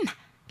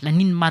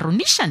lanina maro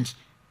anisany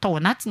tao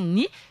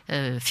anatin'ny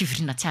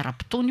fivoriana tsy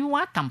ara-potoana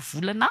io tamin'ny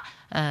volana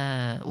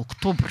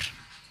octobre.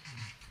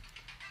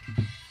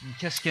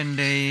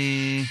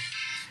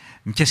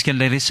 Mikasika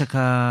an'ilay resaka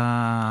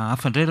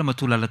afandray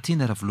Ramatoa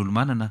Lalatiana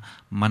Ravololomanana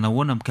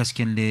manahoana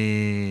mikasika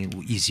an'le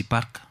Easy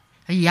Park?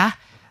 Ya,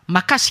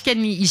 makasika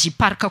ny Easy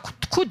Park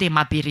tokoa de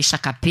mabe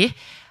resaka be.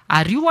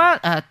 Ary io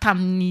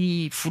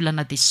tamin'ny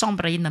volana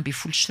Desambre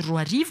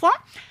 2024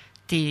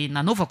 de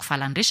nanaovako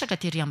valan-dresaka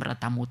tery amin'ny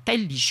Radam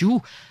Hotel izy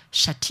io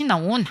satria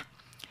nahoana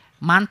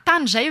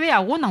manontany zay hoe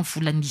ahoana ny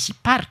volan'ny Easy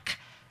Park.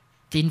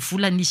 De ny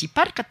volan'ny Easy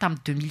Park tamin'ny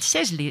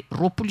 2016 le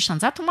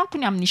 20% manko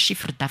ny amin'ny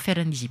chiffre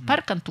d'affaires ny Easy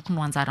Park ny tokony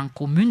ho anjaran'ny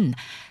commune.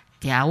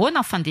 De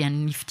ahoana ny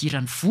fandehan'ny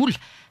fidiran'ny vola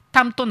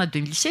tamin'ny taona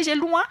 2016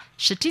 aloha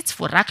satria tsy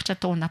voarakitra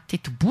tao anaty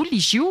teti-bola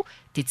izy io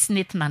de tsy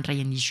nentina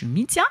andray an'izy io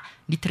mihitsy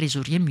ny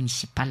trésorier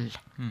municipal.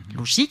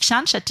 Logique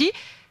zany satria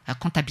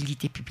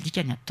comptabilité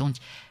publique ny ataony.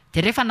 De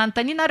rehefa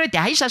nanontaniana reo de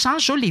aiza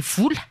zany zao le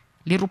vola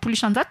le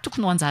 20%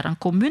 tokony ho anjaran'ny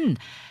commune.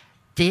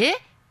 De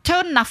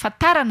teo ny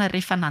nafatarana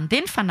rehefa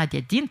nandeha ny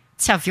fanadiadiana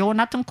tsy avy ao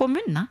anatin'ny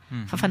commune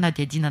fa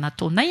fanadiadiana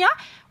nataonay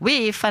hoe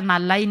efa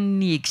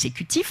nalain'ny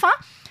exécutif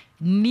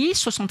ny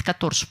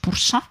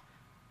 74%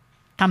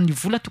 tamin'ny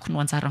vola tokony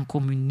ho anjaran'ny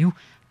commune io.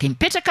 De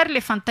mipetraka ary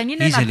le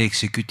fanontaniana izy le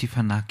exécutif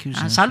anaky io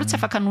zany. Za aloha tsy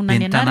afaka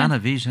nonany tanàna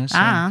ve izy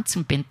zany? Tsy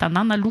mibeny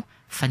tanàna aloha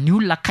fa ny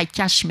olona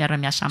kaiky azy sy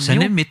miara-miasa aminy.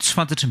 Zany hoe mety tsy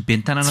fantatry ny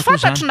beny tanàna koa zany.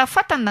 Tsy fantatry na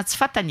fatany na tsy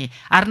fatany.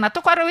 Ary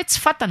nataoko ary hoe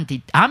tsy fatany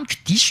de amiko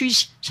diso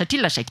izy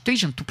satria lazaiko teo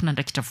izy ny tompona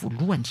andraikitra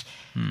voalohany.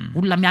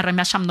 Olona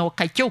miara-miasa aminao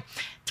akaiky eo.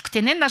 Tiako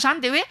tenenina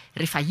zany de hoe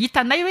rehefa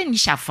hitanay hoe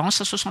nisy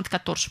avance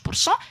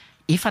 74%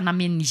 efa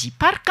namen'ny Easy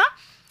Park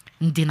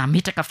de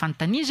nametraka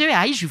fanontaniana izy hoe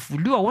aiza io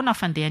vola io ahoana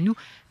fandehany io.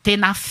 De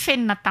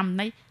nafenina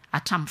taminay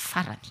hatramin'ny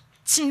farany.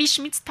 Tsy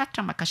nisy mihitsy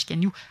tatitra makasika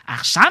an'io.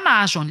 Ary za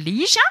nahazo an'le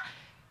izy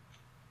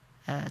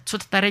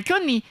tsota taraiky eo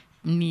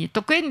ny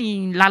ataoko hoe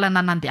ny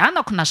lalana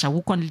nandehanako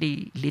nazahoako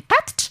an'le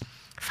tatitra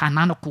fa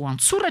nanako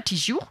antsoratra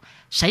izy io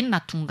zay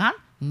natonga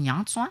ny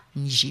antso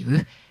ny GE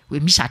hoe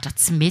misy hatra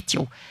tsy mety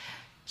ao.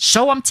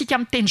 Zao amintsika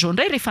miteny zao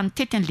ndray rehefa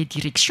nitety an'le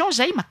direction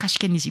zay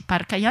makasika ny Easy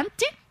Park ihany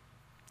ty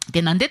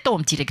de nandeha tao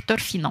amin'ny directeur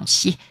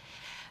financier.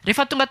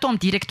 Rehefa tonga tao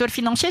amin'ny directeur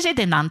financier zay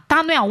de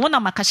nanontany hoe ahoana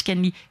makasika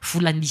ny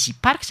volan'ny Easy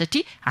Park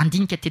satria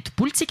andinika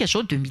teti-bola tsika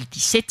zao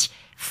 2017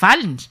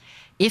 valiny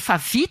efa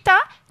vita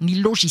ny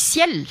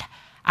logiciel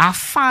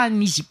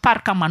ahafahan'ny Easy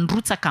Park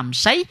mandrotsaka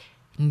amin'izay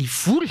ny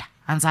vola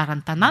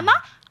anjaran'ny tanàna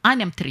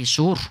any amin'ny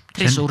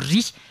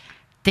trésorerie.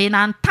 De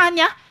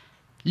nanontany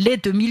le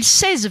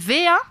 2016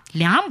 ve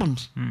le ambony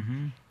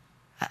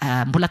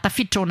mbola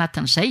tafiditra ao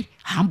anatin'izay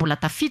mbola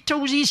tafiditra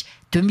ozy izy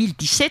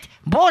 2017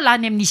 mbola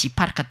any amin'ny Easy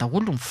Park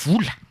daholo ny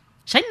vola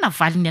zay ny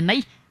navaliny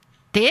anay.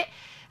 De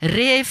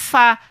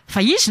rehefa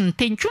fa izy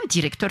niteny koa ny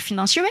directeur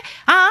financier hoe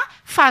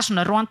fa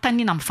azonareo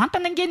antaniana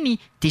mivantana ange ny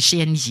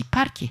DG an'ny Easy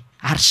Park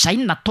ary zay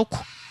ny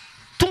nataoko.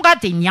 Tonga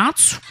de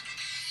niantso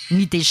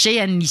ny DG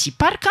an'ny Easy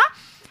Park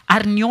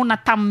ary niona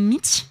tamin'ny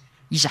mihitsy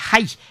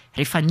izahay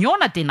rehefa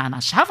niona dia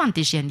nanazava ny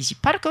DG an'izy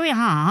parka hoe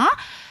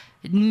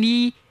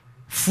ny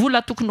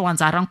vola tokony ho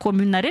anjaran'ny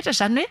commune rehetra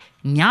zany hoe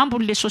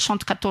niambon'le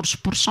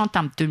 74%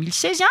 tamin'ny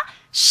 2016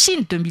 sy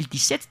ny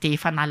 2017 dia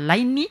efa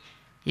nalainy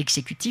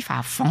exécutif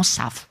avance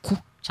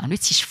avokoa zany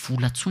hoe tsisy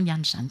vola tsony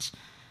ihany zany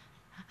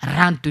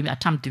raha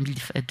hatramin'ny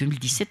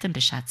 2017 ny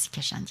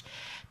resantsika zany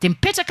dia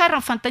mipetraka ary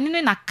nyfanontaniana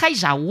hoe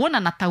nakaiza ahoana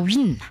natao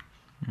inona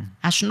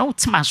azonao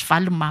tsy mahazo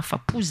valiny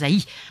mahafapo zay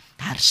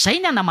ary zay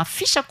ny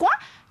anamafisako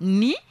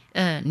ny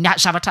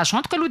zavatra azo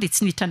antoka aloha dia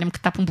tsy niditra any amin'ny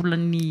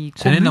kitapom-bolan'ny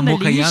commune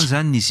namoaka ihany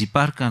zany ny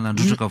ziparka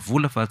nandrotraka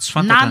vola fa tsy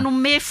fantatra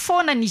nanome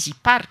foana ny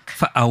ziparka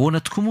fa ahoana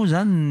tokoa moa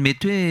zany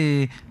mety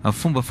hoe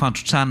fomba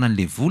fandrotrahana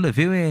an'le vola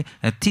ve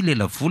hoe ty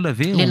lela vola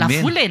ve lela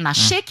vola na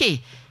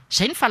chèque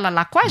zay ny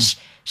fahalalako azy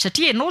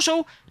satria ianao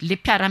zao le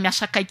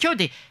mpiara-miasa akaiky eo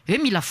dia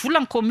hoe mila vola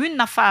ny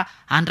commune fa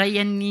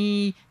andray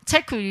an'ny tsy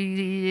haiko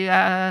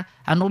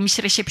anao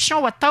misy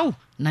réception atao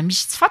na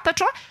misy tsy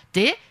fantatro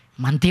dia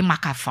mandeha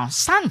maka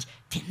avansany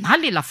dia na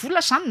lela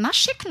vola zany na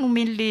chèque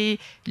nomen'le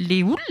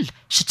olona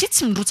satria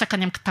tsy mirotsaka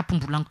any amin'ny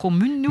kitapom-bolan'ny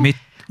commune io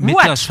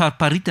mety azo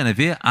fariparitana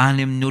ve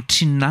any amin'ny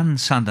ohatrinany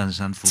sandany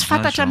zany tsy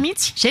fantatra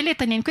mihitsy zay le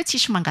tany eniko hoe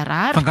tsisy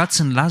mangarahara fa ngaty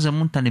tsy nilaza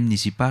moa ny tany amin'ny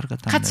ziparka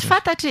ka tsy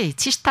fantatra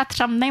tsisy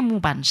tatitra aminay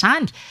momba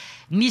n'izany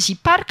ny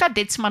ziparka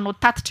dia tsy manao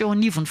tatitra eo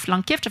anivon'ny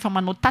filan-kevitra fa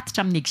manao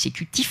tatitra amin'ny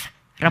exécutif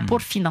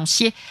rapport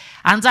financier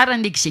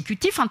anjaran'ny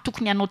exécutif ny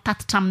tokony hanao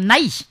tatitra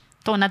aminay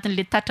tao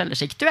anatin'le tatra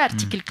lazaiko teo hoe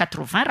article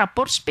 80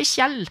 rapport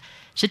spécial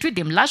satria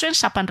dia milaza hoe ny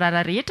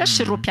sampandrara rehetra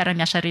sy ireo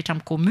mpiara-miasa rehetra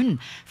amin'ny commune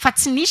fa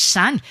tsy nisy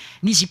zany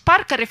ny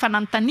ziparka rehefa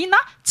nanontaniana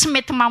tsy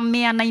mety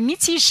manome anay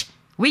mihitsy izy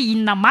hoe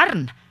inona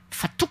marina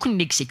fa tokony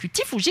ny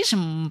exécutif ozy izy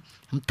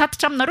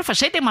mitatitra aminareo fa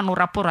zay dia manao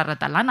rapport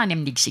ara-dalàna any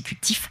amin'ny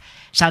exécutif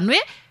zany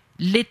hoe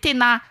le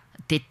tena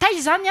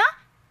détail zany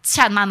tsy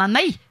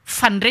anananay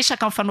fa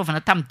nyresaka amin'ny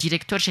fanaovana tamin'ny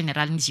directeur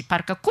général ny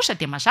ziparka kosa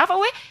dia mazava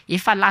hoe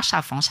efa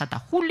lasa avance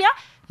daholo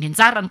ny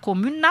anjaran'ny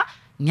commune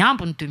ny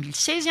ambony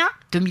 2016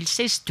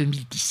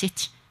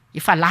 2017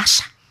 efa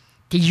lasa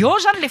dia eo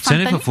zany le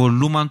fantany zany efa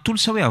voaloma manontolo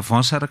sa hoe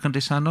avance araka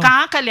andresanao ka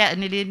anka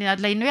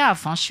alainy hoe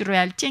avance sur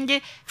royalty ange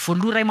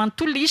voaloha ray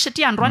manontolo izy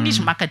satria androany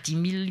izy maka 10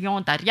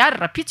 millions d'ariary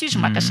rapitso izy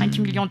maka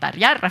 5 millions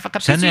d'ariary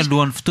raha zany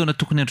alohan'ny fotoana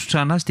tokony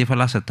androtrahana azy dia efa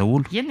lasa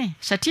daholo eny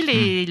satria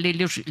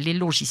le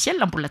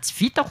logiciel mbola tsy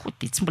vita ho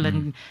dia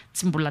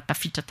tsy mbola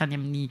tafiditra tany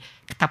amin'ny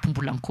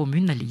kitapom-bolan'ny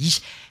commune le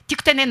izy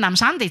tiako tenenina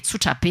amin'izany dia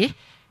tsotra be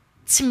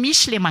tsy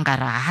misy le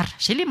mangarahara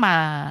zay le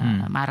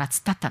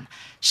maharatsy tatana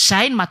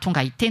zay ny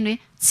mahatonga hiteny hoe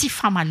tsy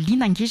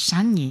famalina angezy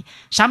zany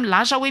za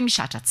milaza hoe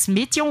misy atra tsy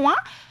mety eo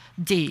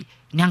dia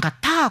ny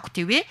angatahako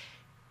dia hoe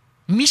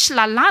misy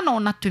lalàna ao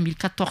anaty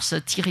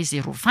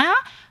 2014-020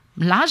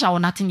 milaza ao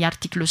anatin'ny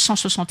article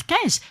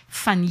 175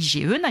 fa ny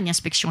IGE na ny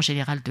inspection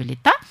générale de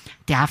l'État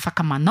dia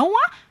afaka manao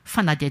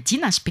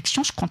fanadiadiana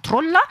inspection sy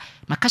contrôle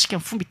makasika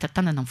amin'ny fomba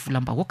hitantanana amin'ny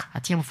volam-bahoaka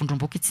aty amin'ny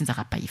vondrom-bahoaka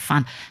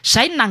itsinjara-pahefana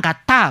zay ny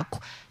nangatahako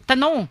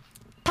tanao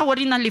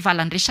taorianan'le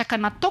valany resaka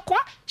nataoko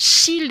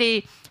sy le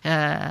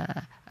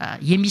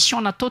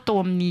émission natao tao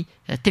amin'ny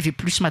TV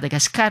Plus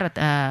Madagascar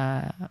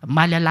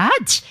maly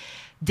alahady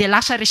dia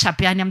lasa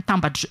resabe any amin'ny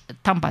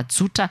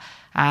tambajotra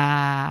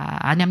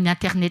any amin'ny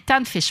internet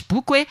any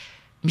Facebook hoe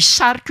misy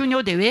sariko iny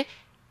eo dia hoe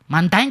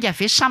mandainga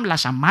ave samy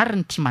laza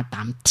mariny ty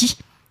madame ty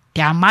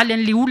dia amaly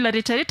an'le olona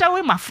rehetrarehetra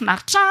hoe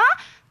mahafinaritra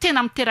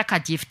tena miteraka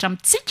adihevitra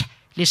amintsika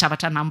le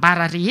zavatra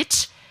nambara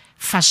rehetra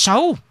fa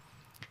zao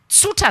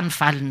tsotra ny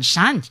valiny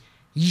zany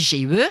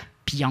IGE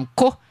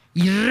Bianco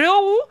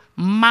ireo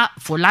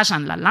voalaza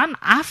ny lalàna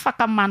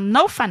afaka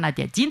manao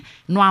fanadiadiana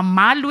no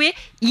amaly hoe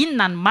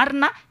inona ny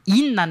marina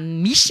inona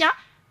ny misy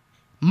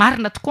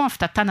marina tokoa amin'ny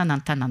fitantanana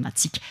ny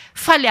tanànantsika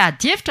fa le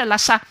adihevitra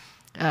lasa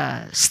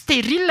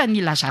stérile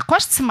ny lazako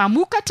azy tsy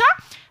mamokatra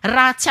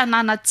raha tsy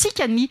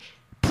ananantsika ny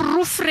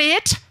proof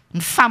rehetra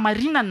ny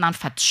famarinana na ny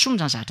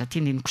fadisoana zany zavatra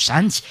teneniko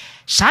zany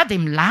za dia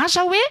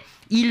milaza hoe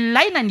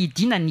ilaina ny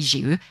idina ny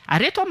IGE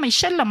areto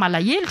Michel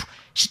malahelo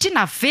satria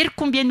navery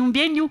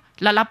kombienyombeny io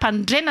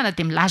lalam-panondrenana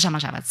dia milaza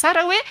mazava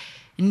tsara hoe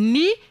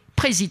ny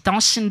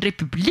présidence ny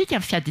république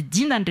amin'ny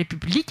fiadidina ny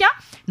république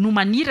no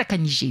maniraka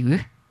ny IGE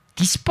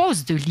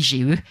dispose de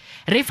l'IGE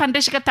rehefa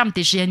nresaka tamin'ny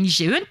DG ny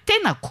IGE ny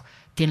tenako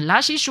dia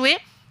nilaza izy hoe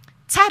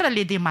tsara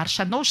le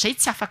démarche anao zay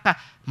tsy afaka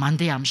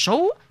mandeha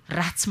amin'izao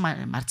raha tsy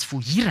maritsy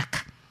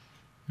voahiraka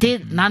dia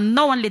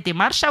nanao an'le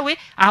démarche hoe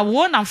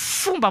ahoana ny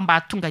fomba mba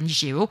hahatonga ny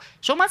IGE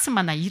zao matsy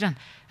manahirana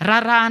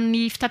raha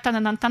ny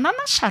fitantanana ny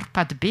tanàna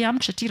saripady be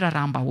amiko satria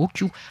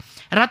raha-mbahoaka io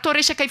raha atao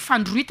resaka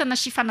ifandroitana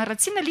sy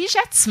fanaratsiana le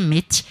izy tsy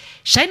mety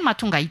zay ny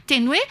mahatonga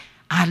hiteny hoe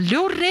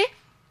aleo re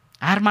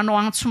ary manao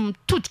antso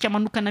mitodika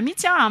manokana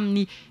mihitsy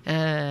amin'ny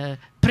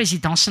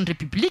présidence ny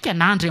république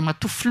na andre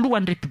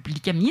matofolohan'ny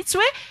république mihitsy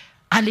hoe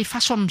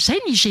alefaso amin'izay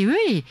ny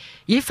IGE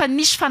efa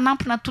nisy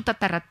fanampina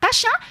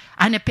tota-taratasy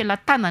any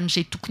ampelantanany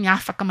zay tokony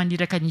afaka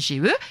maniraka ny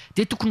IGE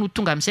dia tokony ho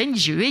tonga amin'izay ny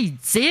IGE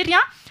hijery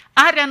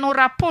ary anao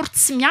rapport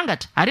tsy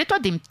miangatra ary eto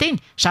dia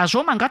miteny za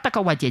zao mangataka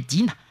ho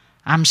adiadiana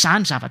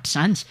amin'izany zavatra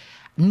zany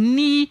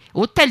ny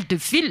hôtel de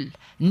ville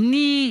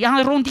ny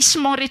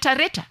arrondissement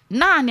rehetrarehetra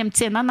na any amin'ny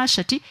tsenana azy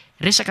satria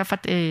resaka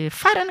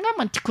farany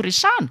ngamba ny tiako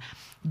resahana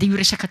dia io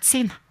resaka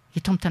tsena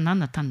eto amin'ny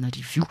tanàna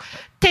Antananarivo io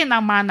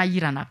tena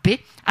manahirana be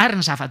ary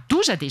ny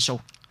zava-doza dia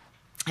izao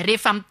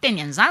rehefa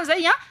miteny an'izany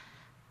zay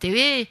dia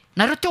hoe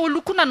nareo teo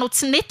aloha koa nanao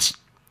tsinety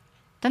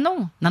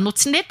tanao nanao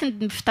tsinety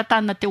ny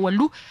fitantanana teo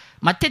aloha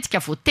matetika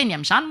voateny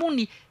amin'izany moa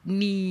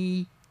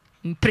ny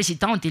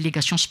président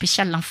délégation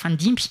spéciale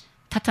mifandimby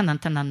tatana ny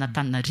tanàna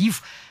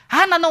Antananarivo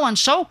nanao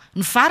an'izao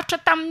nivarotra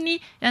tamin'ny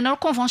nanao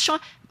convention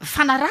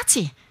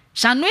fanaratsy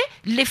zany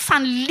hoe le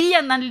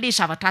fanliana n'le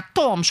zavatra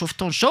atao amin'izao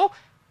fotoana izao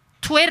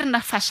toerina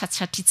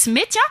fahasatsatria tsy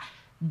mety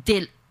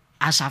dia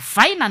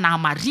azavaina na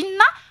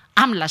amarinina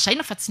amin'ny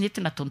lazaina fa tsy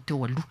nety nataony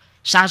teo aloha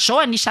za zao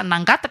anisany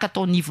nangataka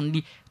atao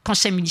anivon'ny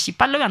conseil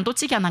municipal hoe andao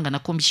tsika hanangana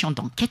commission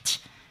d'enquête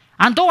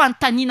andao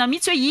antanina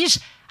mihitsy hoe izy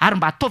ary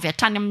mba ataovy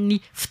hatrany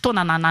amin'ny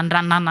fotoana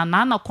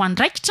nananako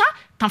andraikitra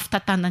tamin'ny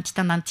fitantanana ty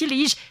tanàna ty le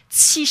izy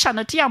tsy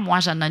sanatria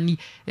amoazana ny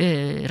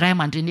ray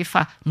aman-dreny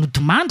efa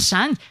nodimandry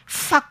zany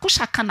fa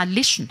kosa hakana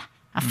lesona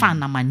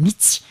afahana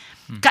manitsy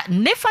ka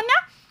nefany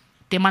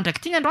dia mandraky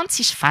ity androany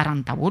tsisy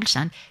varany daholo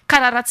zany ka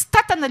raha tsy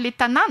tatana le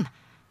tanàna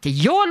dia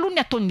eo aloha ny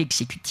ataon'ny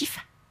exécutif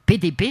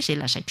BDB zay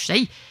lazaiko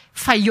zay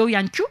fa eo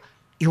ihany koa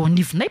eo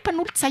anivonay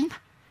mpanolo-tsaina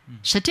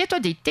satria atao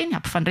dia iteny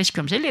ampifandraisiko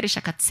amin'izay le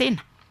resaka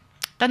tsena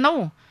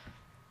tanao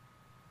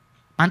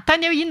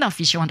manontany eo inona ny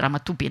vision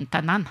andramatoa be ny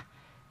tanàna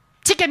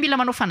tsika mila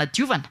manao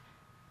fanadiovana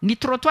ny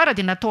trottoir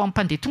dia natao amin'ny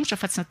mpandeha tongotra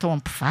fa tsy natao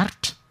amin'ny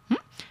mpivarotra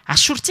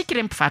asorintsika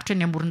ireny mpivarotra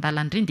eny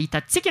amoron-dalana ireny dia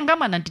hitantsika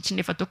angamba nandritry ny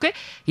efa ataoko hoe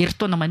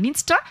herintaona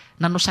manintsitra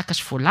nanao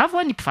sakasy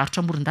voalavo ny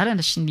mpivarotra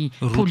amoron-dalana sy ny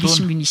police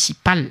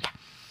municipale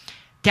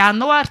dia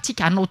anao ary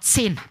tsika anao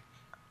tsena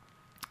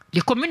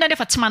le commune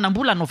nefa tsy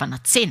manam-bola anaovana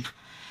tsena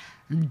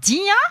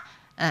dia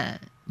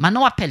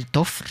manao appel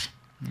d'offre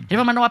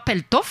rehefa manao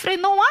appel d'offre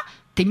ianao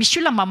dia misy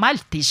olona mamaly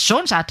dia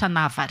zao ny zahatra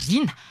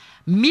nahavariana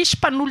misy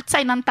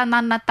mpanolo-tsaina ny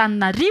tanàna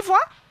Antananarivo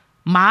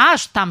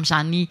mahazo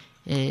tamin'izany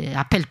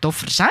appel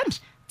d'offre zany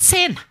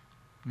tsena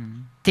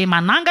dia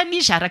manangana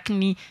izy araky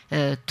ny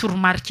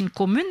toromariki ny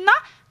commune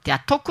dia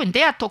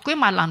ataoko hoe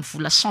mahalany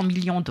vola 100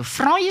 millions de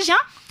francs izy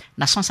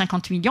na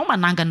 150 millions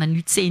manangana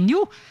ny tsena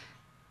io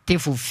dia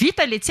vao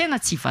vita le tsena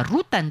tsy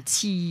varotany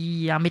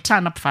tsy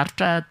ametrahana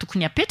mpivarotra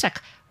tokony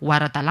apetraka ho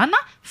ara-dalàna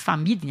fa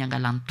midy ny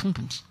angalany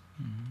tombony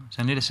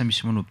zany hoe lasa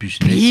misy manao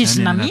business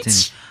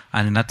mihitsy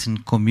any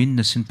anatin'ny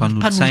commune sy ny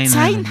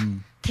mpanolo-tsaina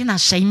tena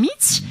zay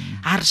mihitsy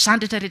ary zany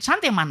rehetrarehetra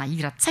zany dia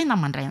manahira-tsaina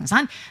mandray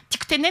an'izany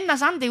tiako tenenina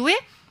zany dia hoe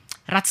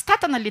raha tsy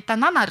tatana le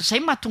tanàna ary zay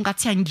mahatonga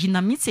tsy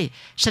angina mihitsy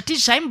satria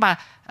zay mba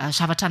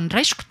zavatra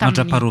niraisiko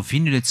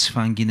mandra-paroviny le tsy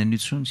fahanginana io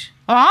tsonjy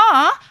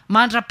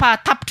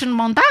mandra-pahatapitry ny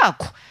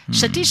mandahako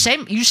satria zay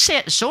io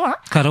zao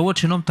ka raha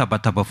ohatra ianao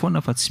mitabataba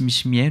foana fa tsy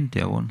misy mihaino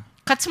dia ahoana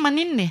ka tsy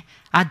maninona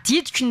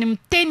adidiko ny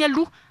miteny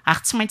aloha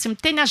ary tsy maintsy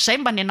miteny azy zay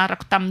mba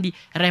nianarako tamin'ny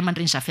ray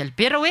aman-dreny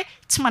Zafialbera hoe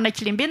tsy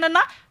manaiky lembenana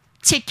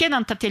tsy ekena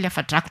ny tantely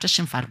afadrakotra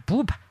sy ny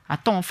variboba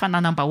atao amin'ny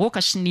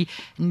fananam-bahoaka sy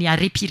ny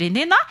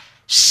arem-pirenena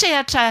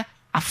sehatra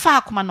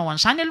afahako manao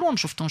an'izany aloha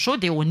amin'izao fotoana izao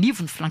dia eo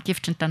anivo ny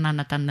filan-kevitry ny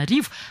tanàna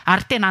Antananarivo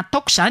ary tena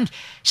ataoko zany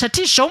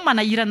satria zao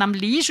manahirana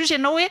amin'le izy izy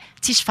ianao hoe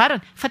tsisy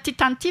varana fa ty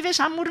tany ty ve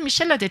zany mory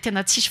Michel dia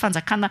tena tsisy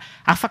fanjakana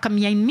afaka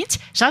miaino mihitsy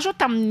za zao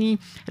tamin'ny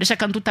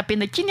resaka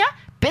andota-penakiny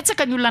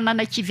betsaka ny olona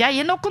nanakivy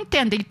ianao koa ny te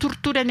andeha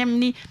hitoritory any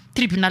amin'ny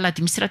tribunal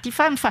administratif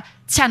any fa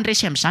tsy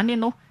andresy amin'izany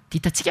ianao dia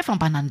hitantsika fa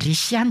mba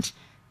nandresy ihany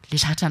le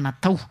zatra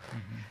natao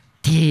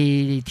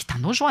dia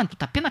hitanao zao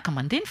andota-penaka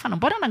mandeha ny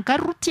fanamboarana ny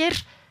gare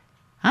routière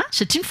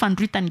satria ny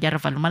fandroitan'ny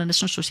Ravololomanana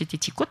sy ny société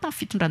tsika tamin'ny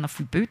fitondrana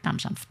foibe io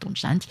tamin'izany fotoana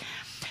izany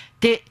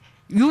dia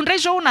io indray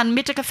zao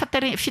nanometraka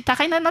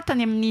fitaraina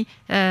natany amin'ny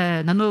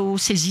nanao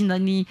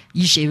saisine-ny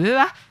IGE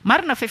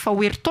marina fa efa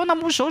hoeritaona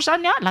moa zao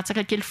zany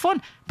latsaka kely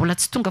foana mbola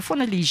tsy tonga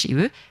foana le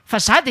IGE fa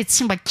za dia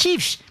tsy mba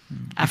kivy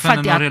fa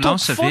dia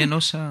ataoko foana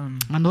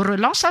manao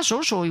relance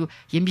zao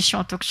émission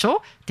ataoko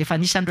zao dia efa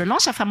anisan'ny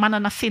relance fa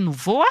manana fait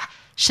nouveau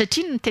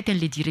satria ny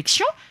teten'le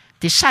direction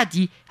dia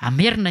sady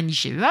amerina ny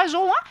IGE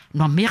zao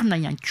no amerina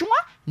ihany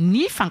koa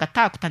ny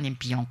fangatahako tany amin'ny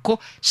Bianco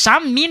za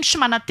mino sy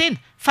manantena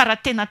fa raha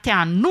tena te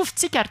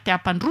hanovintsika ary te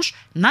hampandroso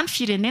na ny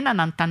firenena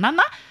na ny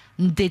tanàna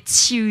dia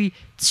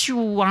tsy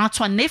ho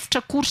antso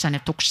anefitra kory zany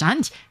ataoko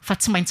zany fa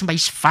tsy maintsy mba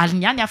hisy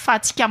valiny ihany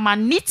ahafahantsika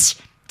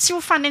manitsy tsy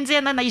ho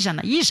fanenjehana na iza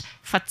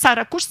fa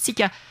tsara kosa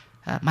tsika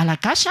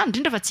malagasy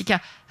indrindra fa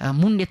tsika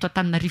monina eto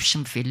Antananarivo sy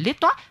mivelona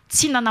eto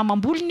tsy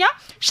nanamamboliny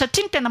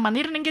satria ny tena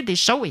manerina inge dia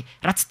zao hoe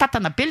raha tsy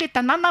tatana be le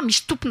tanàna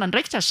misy tompona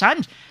ndraikitra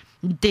zany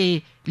dia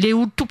le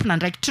olo tompona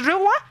ndraikitra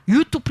ireo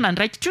io tompona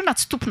ndraikitra io na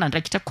tsy tompona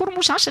ndraikitra kory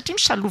moa zany satria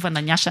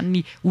misalovana ny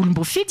asan'ny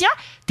olom-boafidy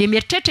dia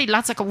mieritreritra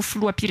hilatsaka ho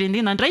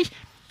filoha-pirenena indray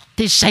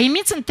dia zay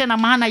mihitsy ny tena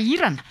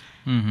manahirana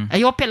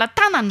eo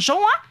am-pelantanany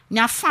zao ny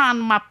ahafahany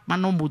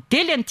manao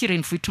modely an'ity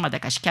renivohitry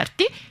Madagasikara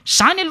ity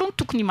zany aloha ny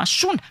tokony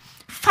masoana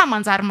fa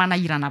manjary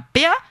manahirana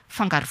be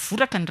fangaro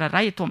voraka ny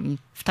raharaha eto amin'ny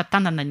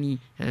fitantanana ny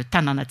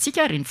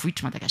tanànantsika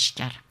renivohitry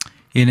Madagasikara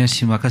eny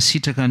sy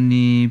makasitraka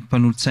ny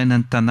mpanolotsaina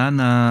ny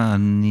tanàna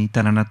ny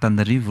tanàna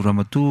Tanarivo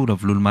Ramatoa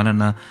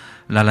Ravololomanana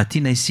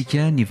Lalatiana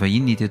isika ny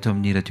vahiny teto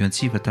amin'ny radio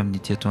Antsiva tamin'ny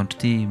ity atoandro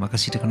ity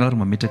makasitraka anao ary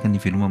mametraka ny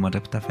veloma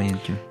mandrapitafa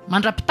ihany koa.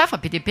 Mandrapitafa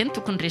be dia be ny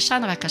tokony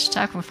resana raha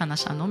kasitrahako ny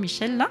fanasanao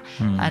Michel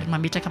ary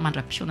mametraka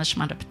mandrapiona sy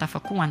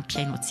mandrapitafa koa ho an'ny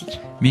mpiaino antsika.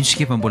 Mihitsy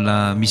kefa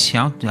mbola misy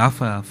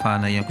hafa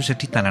fahana ihany koa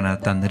satria tanàna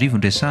Tanarivo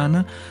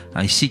ndresahana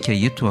isika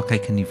eto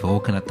akaiky ny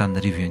vahoaka na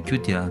Tanarivo ihany koa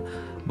dia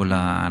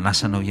mbola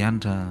anasanao ihany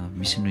raha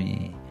misy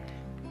ny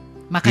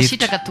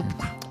makasitraka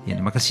tompoko.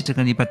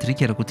 Makasitraka ny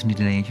Patrika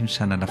rakotinirina ihany koa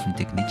misana lafiny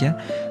teknika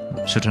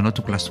misaotranao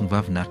toko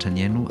lasongvavy na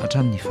hatrany haino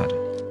hatramin'ny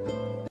farany.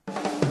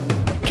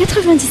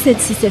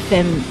 97.6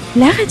 FM,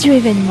 la radio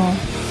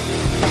événement.